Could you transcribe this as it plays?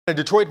A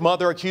Detroit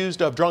mother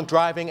accused of drunk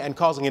driving and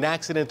causing an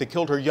accident that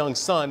killed her young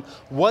son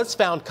was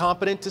found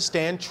competent to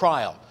stand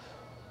trial.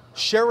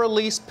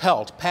 Sherrilise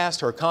Pelt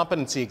passed her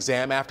competency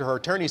exam after her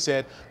attorney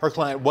said her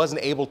client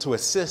wasn't able to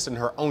assist in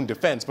her own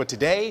defense. But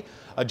today,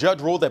 a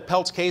judge ruled that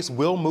Pelt's case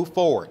will move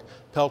forward.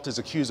 Pelt is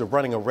accused of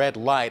running a red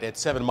light at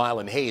 7 Mile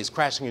and Hayes,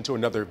 crashing into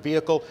another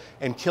vehicle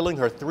and killing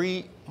her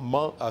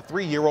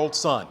three-year-old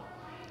son.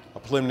 A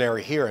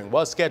preliminary hearing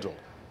was scheduled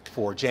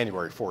for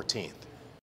January 14th.